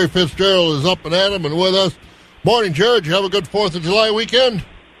Stratford. Jerry Fitzgerald is up and at 'em and with us. Morning, Jerry. Did you have a good 4th of July weekend?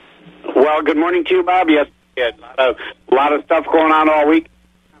 Well, good morning to you, Bob. Yes, we did. A lot of stuff going on all week.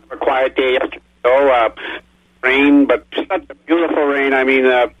 Kind of a quiet day yesterday. So, rain, but such a beautiful rain. I mean,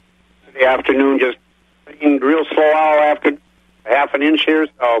 the afternoon just rained real slow all after half an inch here.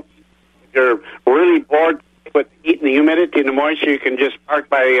 So if you're really bored with the heat and the humidity and the moisture, you can just park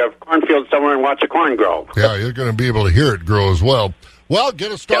by a cornfield somewhere and watch a corn grow. Yeah, you're going to be able to hear it grow as well. Well,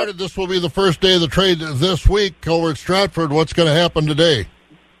 get us started. Yep. This will be the first day of the trade this week over at Stratford. What's going to happen today?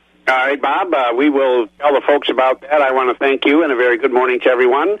 All right, Bob, we will tell the folks about that. I want to thank you and a very good morning to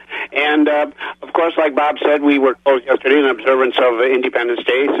everyone. And, of course, like Bob said, we were closed yesterday in observance of Independence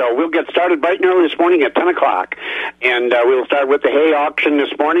Day, so we'll get started bright and early this morning at 10 o'clock. And we'll start with the hay auction this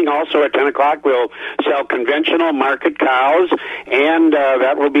morning. Also at 10 o'clock, we'll sell conventional market cows, and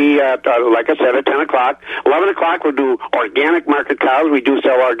that will be, like I said, at 10 o'clock. 11 o'clock, we'll do organic market cows. We do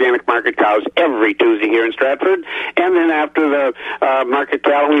sell organic market cows every Tuesday here in Stratford. And then after the market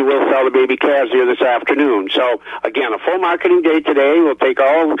cattle, we will sell the baby calves here this afternoon. So, again, a full marketing day today. We'll take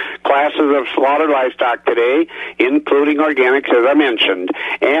all classes of slaughtered livestock today, including organics, as I mentioned.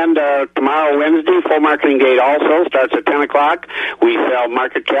 And tomorrow, Wednesday, full marketing day also starts at 10 o'clock. We sell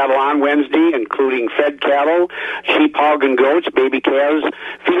market cattle on Wednesday, including fed cattle, sheep, hog, and goats, baby calves.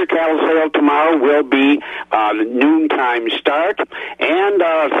 Feeder cattle sale tomorrow will be the noontime start. And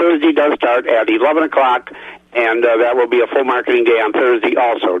Thursday does start at 11 o'clock. And that will be a full marketing day on Thursday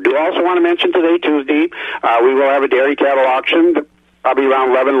also. Do also want to mention today, Tuesday, we will have a dairy cattle auction, probably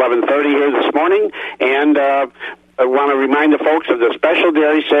around 11:30 here this morning. And I want to remind the folks of the special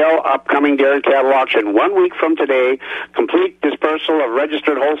dairy sale, upcoming dairy cattle auction 1 week from today. Complete dispersal of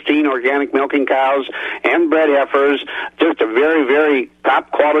registered Holstein organic milking cows and bred heifers. Just a very, very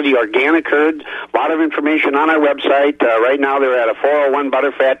top quality organic herd. A lot of information on our website. Right now they're at a 401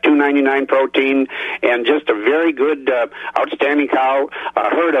 butterfat, 299 protein, and just a very good, outstanding cow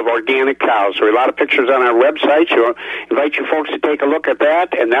herd of organic cows. So a lot of pictures on our website. So invite you folks to take a look at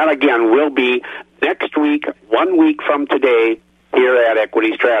that. And that again will be next week, 1 week from today, here at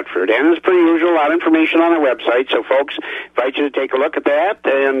Equity Stratford. And as per usual, a lot of information on our website, so folks, invite you to take a look at that.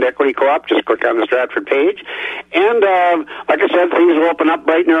 And Equity Co-op, just click on the Stratford page. And like I said, things will open up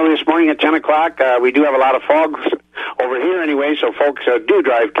bright and early this morning at 10 o'clock. We do have a lot of fog over here anyway, so folks do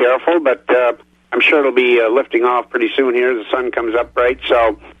drive careful, but I'm sure it'll be lifting off pretty soon here. The sun comes up bright,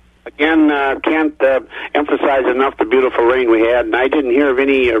 so... Again, can't emphasize enough the beautiful rain we had, and I didn't hear of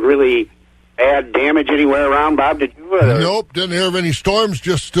any really bad damage anywhere around. Bob, did you? Nope, didn't hear of any storms.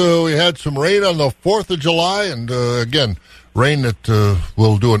 Just we had some rain on the 4th of July, and again, rain that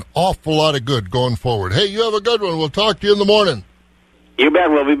will do an awful lot of good going forward. Hey, you have a good one. We'll talk to you in the morning. You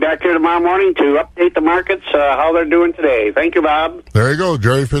bet. We'll be back here tomorrow morning to update the markets, how they're doing today. Thank you, Bob. There you go,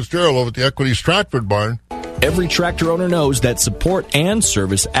 Jerry Fitzgerald over at the Equity Stratford Barn. Every tractor owner knows that support and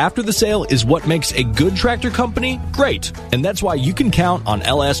service after the sale is what makes a good tractor company great. And that's why you can count on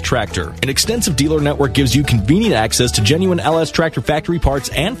LS Tractor. An extensive dealer network gives you convenient access to genuine LS Tractor factory parts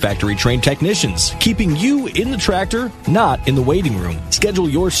and factory-trained technicians, keeping you in the tractor, not in the waiting room. Schedule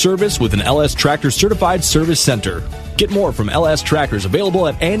your service with an LS Tractor certified service center. Get more from LS Tractors, available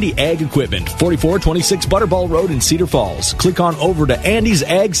at Andy Ag Equipment, 4426 Butterball Road in Cedar Falls. Click on over to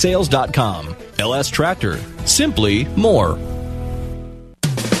andysagsales.com. LS Tractor, simply more.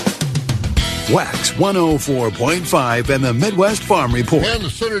 Wax 104.5 and the Midwest Farm Report. And the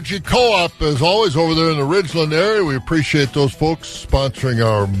Synergy Co-op, as always, over there in the Ridgeland area. We appreciate those folks sponsoring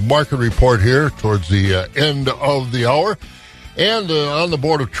our market report here towards the end of the hour. And on the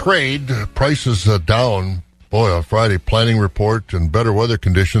Board of Trade, prices down. Boy, on Friday, planting report and better weather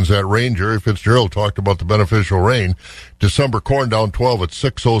conditions at Rain. Jerry Fitzgerald talked about the beneficial rain. December corn down 12 at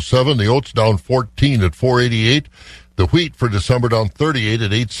 607. The oats down 14 at 488. The wheat for December down 38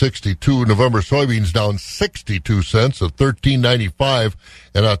 at 862. November soybeans down 62 cents at 13.95.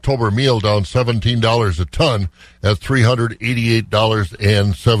 And October meal down $17 a ton at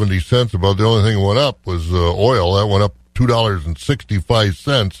 $388.70. About the only thing that went up was oil. That went up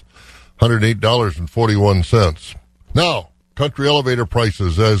 $2.65. $108.41. Now, country elevator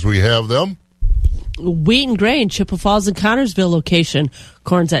prices as we have them. Wheat and grain, Chippewa Falls and Connorsville location.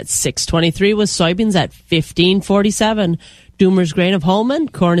 Corn's at $6.23 with soybeans at $15.47. Doomer's Grain of Holman,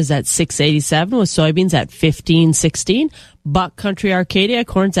 corn is at $6.87 with soybeans at $15.16. Buck Country Arcadia,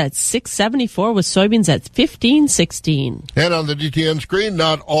 corn's at $6.74 with soybeans at $15.16. And on the DTN screen,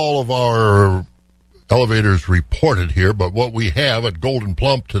 not all of our elevators reported here, but what we have at Golden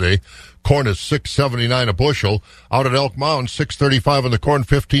Plump today, corn is $6.79 a bushel. Out at Elk Mound, $6.35 on the corn,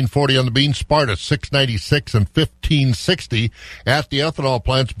 $15.40 on the beans. Sparta, $6.96 and $15.60. At the ethanol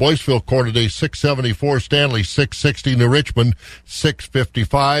plants, Boyceville corn today, $6.74. Stanley, $6.60. New Richmond,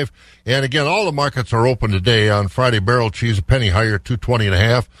 $6.55. And again, all the markets are open today. On Friday, barrel cheese a penny higher, $2.20 and a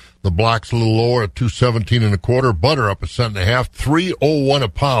half. The block's a little lower at $2.17 and a quarter. Butter up a cent and a half, $3.01 a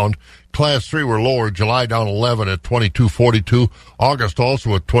pound. Class 3 were lower. July down 11 at 22.42. August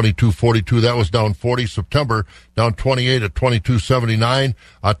also at 22.42. That was down 40. September down 28 at 22.79.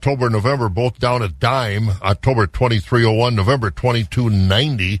 October and November both down a dime. October 23.01. November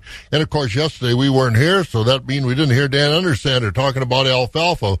 22.90. And of course, yesterday we weren't here, so that means we didn't hear Dan Undersander talking about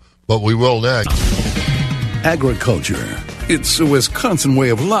alfalfa, but we will next. Agriculture. It's a Wisconsin way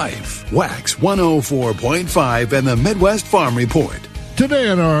of life. Wax 104.5 and the Midwest Farm Report. Today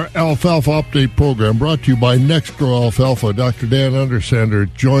on our Alfalfa Update program, brought to you by Nextgrow Alfalfa, Dr. Dan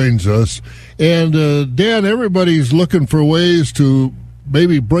Undersander joins us. And Dan, everybody's looking for ways to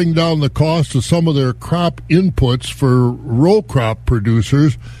maybe bring down the cost of some of their crop inputs for row crop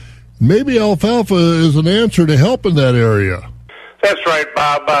producers. Maybe alfalfa is an answer to help in that area. That's right,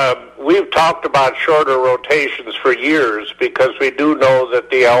 Bob. We've talked about shorter rotations for years because we do know that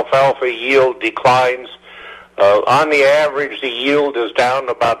the alfalfa yield declines. On the average, the yield is down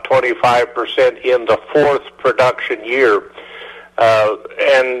about 25% in the fourth production year.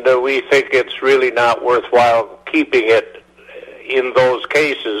 And we think it's really not worthwhile keeping it in those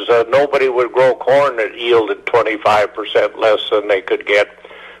cases. Nobody would grow corn that yielded 25% less than they could get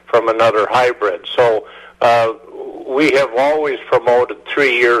from another hybrid. So we have always promoted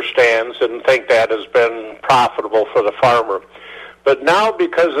 3-year stands and think that has been profitable for the farmer. But now,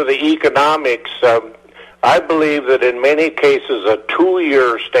 because of the economics, I believe that in many cases a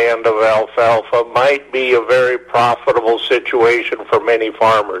 2-year stand of alfalfa might be a very profitable situation for many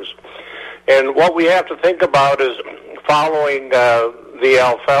farmers. And what we have to think about is following the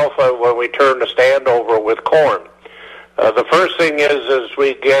alfalfa when we turn the stand over with corn. The first thing is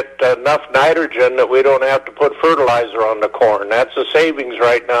we get enough nitrogen that we don't have to put fertilizer on the corn. That's a savings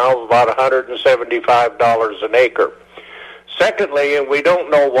right now of about $175 an acre. Secondly, and we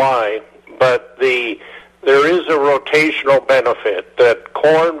don't know why, but there is a rotational benefit that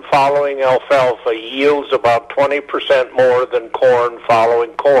corn following alfalfa yields about 20% more than corn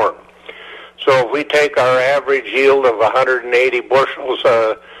following corn. So if we take our average yield of 180 bushels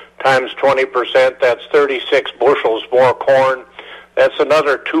times 20%, that's 36 bushels more corn. That's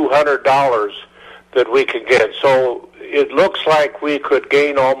another $200 that we could get. So it looks like we could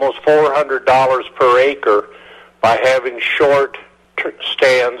gain almost $400 per acre by having short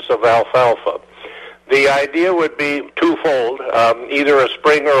stands of alfalfa. The idea would be twofold, either a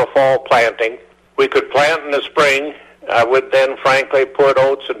spring or a fall planting. We could plant in the spring. I would then, frankly, put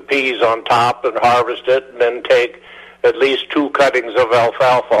oats and peas on top and harvest it, and then take at least 2 cuttings of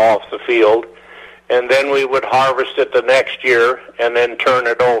alfalfa off the field. and then we would harvest it the next year and then turn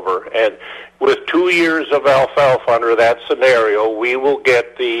it over. And with 2 years of alfalfa under that scenario, we will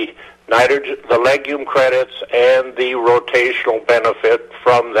get the nitrogen, the legume credits, and the rotational benefit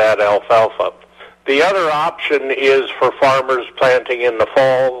from that alfalfa. The other option is for farmers planting in the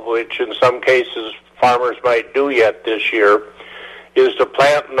fall, which in some cases farmers might do yet this year, is to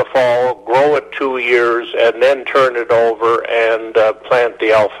plant in the fall, grow it 2 years, and then turn it over and plant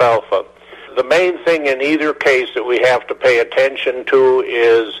the alfalfa. The main thing in either case that we have to pay attention to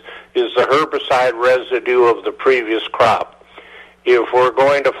is the herbicide residue of the previous crop. If we're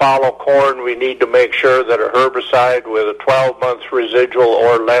going to follow corn, we need to make sure that a herbicide with a 12-month residual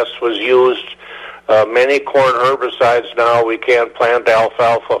or less was used. Many corn herbicides now, we can't plant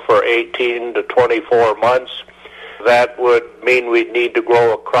alfalfa for 18 to 24 months. That would mean we'd need to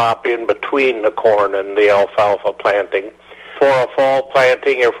grow a crop in between the corn and the alfalfa planting. For a fall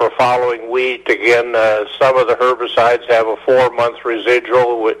planting, if we're following wheat, again, some of the herbicides have a 4-month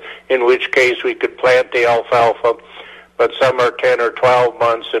residual, in which case we could plant the alfalfa, but some are 10 or 12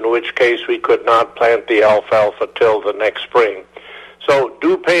 months, in which case we could not plant the alfalfa till the next spring. So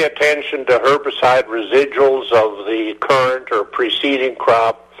do pay attention to herbicide residuals of the current or preceding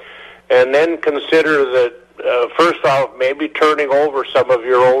crop, and then consider that, first off, maybe turning over some of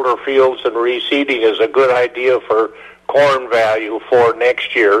your older fields and reseeding is a good idea for corn value for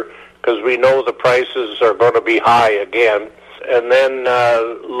next year, because we know the prices are going to be high again. And then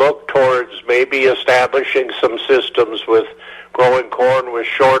look towards maybe establishing some systems with growing corn with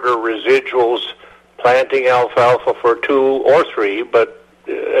shorter residuals, planting alfalfa for 2 or 3, but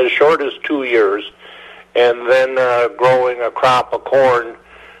as short as 2 years, and then growing a crop of corn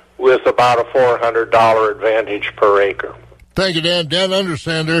with about a $400 advantage per acre. Thank you, Dan. Dan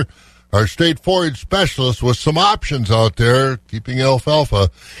Undersander, our state forage specialist, with some options out there, keeping alfalfa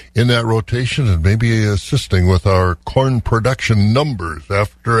in that rotation and maybe assisting with our corn production numbers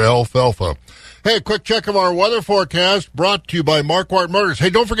after alfalfa. Hey, a quick check of our weather forecast brought to you by Marquardt Motors.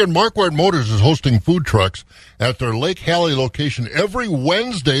 Hey, don't forget Marquardt Motors is hosting food trucks at their Lake Hallie location every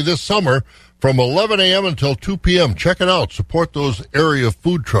Wednesday this summer from 11 a.m. until 2 p.m. Check it out. Support those area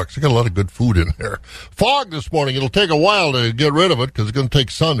food trucks. They got a lot of good food in there. Fog this morning. It'll take a while to get rid of it because it's going to take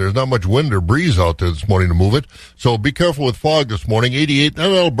sun. There's not much wind or breeze out there this morning to move it. So be careful with fog this morning. 88,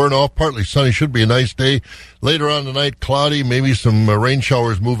 and that'll burn off. Partly sunny. Should be a nice day. Later on tonight, cloudy. Maybe some rain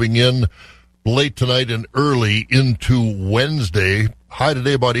showers moving in late tonight and early into Wednesday. High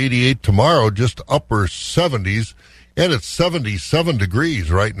today about 88. Tomorrow just upper 70s. And it's 77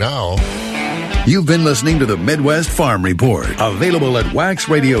 degrees right now. You've been listening to the Midwest Farm Report, available at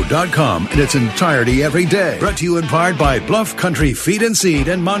waxradio.com in its entirety every day. Brought to you in part by Bluff Country Feed and Seed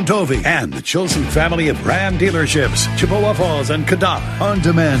in Montovy and the Chilson family of Ram dealerships, Chippewa Falls and Cadott.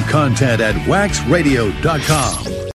 On-demand content at waxradio.com.